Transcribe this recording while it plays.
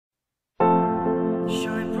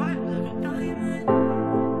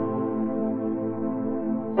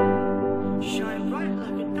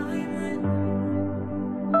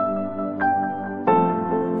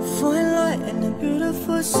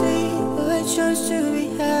chose to be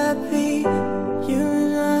happy.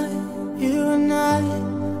 You and I,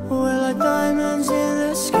 we're like diamonds in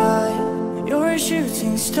the sky. You're a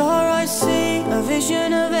shooting star, I see a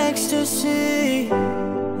vision of ecstasy.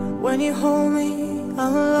 When you hold me,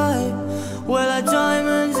 I'm alive. We're like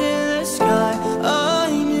diamonds in the sky.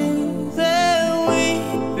 I knew that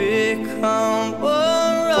we'd become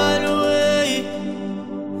one right away.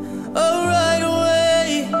 Oh, right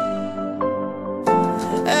away.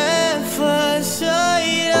 At first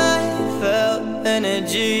sight, I felt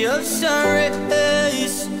energy of sun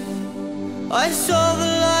rays. I saw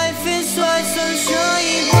the life inside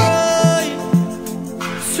sunshine.